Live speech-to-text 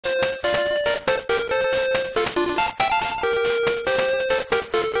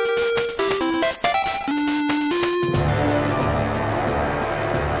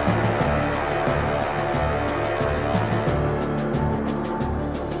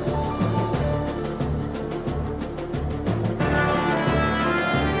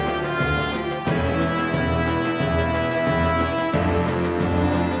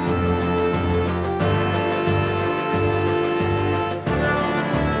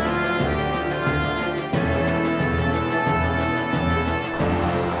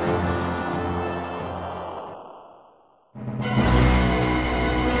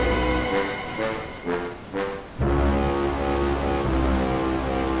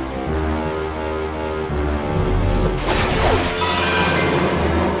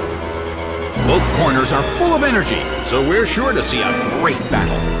corners are full of energy, so we're sure to see a great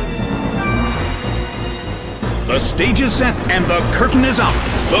battle. The stage is set and the curtain is up.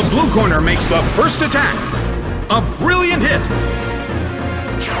 The blue corner makes the first attack. A brilliant hit.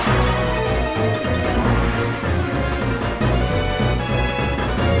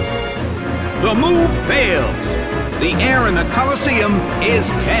 The move fails. The air in the Colosseum is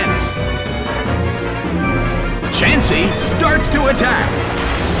tense. Chansey starts to attack.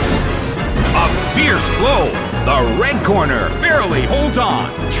 A fierce blow. The red corner barely holds on.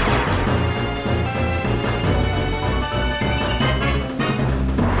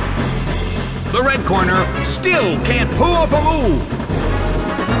 The red corner still can't pull off a move.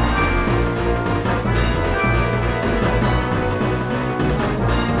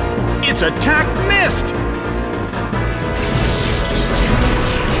 Its attack missed.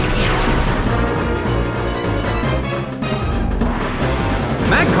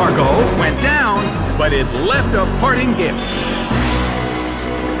 Magcargo went down, but it left a parting gift.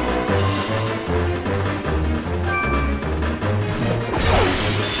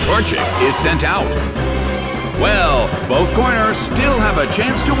 Torchic is sent out. Well, both corners still have a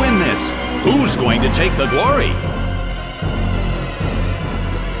chance to win this. Who's going to take the glory?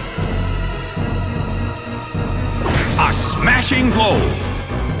 A smashing blow.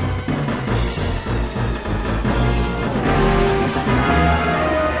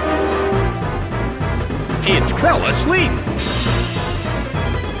 It fell asleep.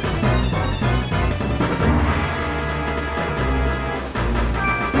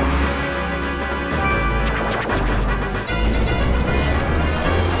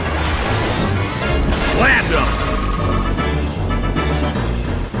 Slammed him.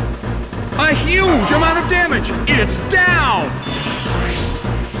 A huge amount of damage. It's down.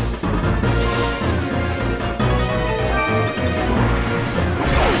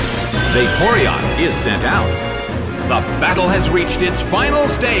 Vaporeon is sent out. The battle has reached its final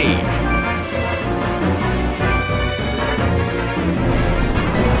stage.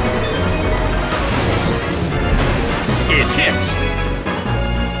 It hits.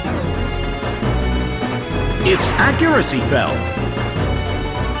 Its accuracy fell.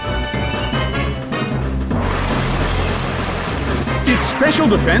 Its special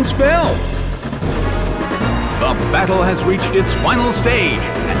defense fell. The battle has reached its final stage,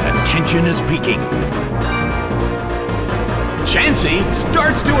 and the tension is peaking. Chansey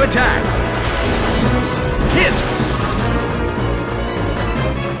starts to attack. Hit.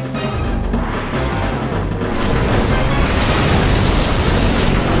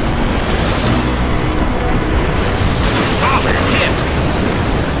 Solid hit.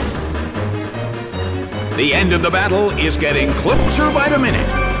 The end of the battle is getting closer by the minute.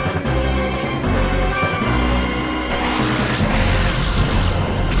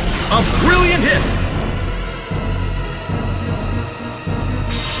 A brilliant hit!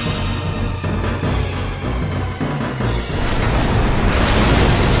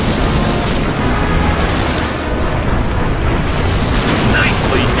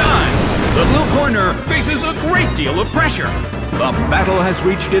 Nicely done! The blue corner faces a great deal of pressure. The battle has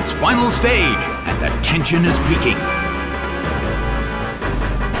reached its final stage, and the tension is peaking.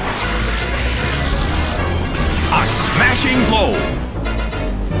 A smashing blow!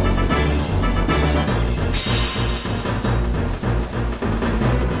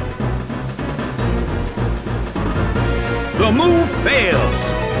 The move fails.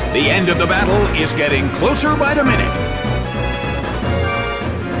 The end of the battle is getting closer by the minute.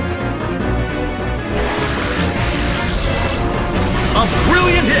 A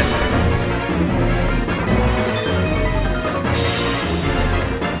brilliant hit.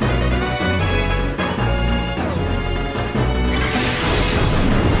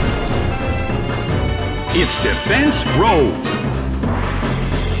 Its defense rose.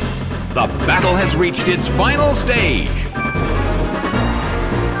 The battle has reached its final stage.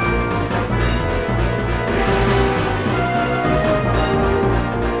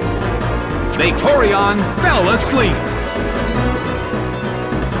 Vaporeon fell asleep.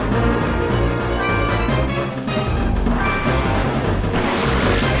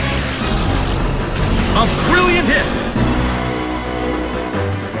 A brilliant hit.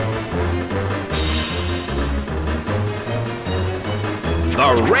 The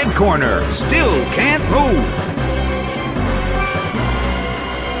red corner still can't move.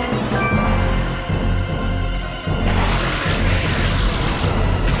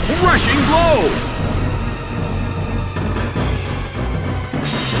 Rushing blow!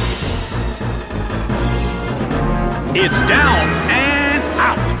 It's down and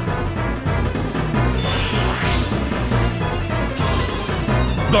out!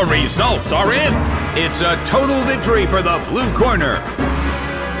 The results are in! It's a total victory for the blue corner.